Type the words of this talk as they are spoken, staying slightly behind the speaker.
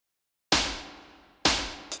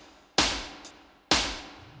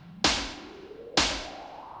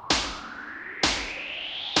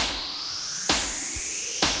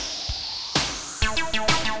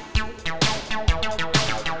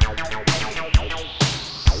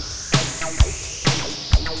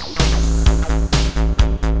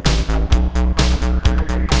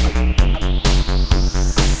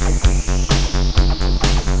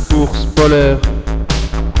polaire,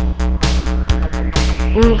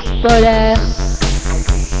 ours polaire,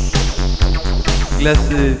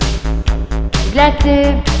 glacé, glacé,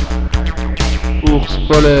 ours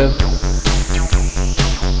polaire,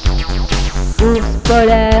 ours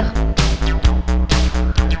polaire,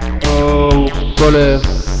 oh ours polaire,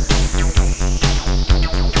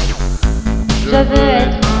 je veux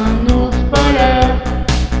être un ours polaire,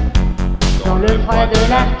 dans le froid de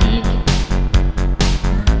l'Arctique,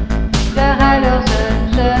 car alors je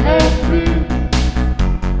ne serai plus,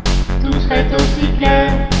 tout serait aussi clair.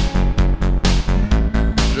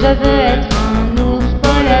 Je veux être un ours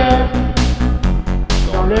polaire,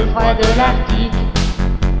 dans le froid de l'Arctique,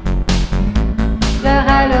 car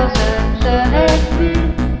alors je ne serai plus,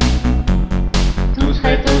 tout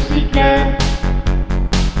serait aussi clair.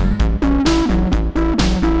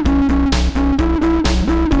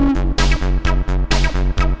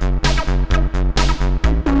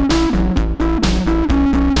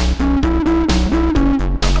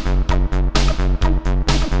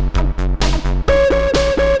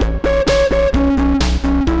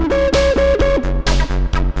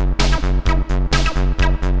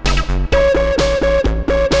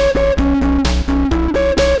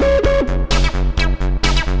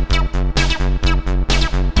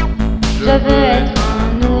 Je veux être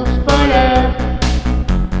un ours polaire,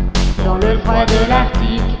 dans le froid de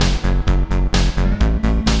l'Arctique,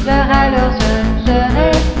 car alors je ne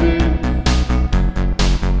serai plus,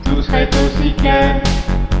 tout serait aussi clair.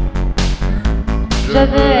 Je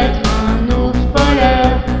veux être un ours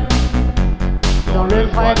polaire, dans le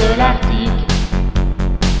froid de l'Arctique,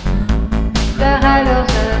 car alors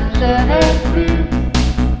je ne serai plus,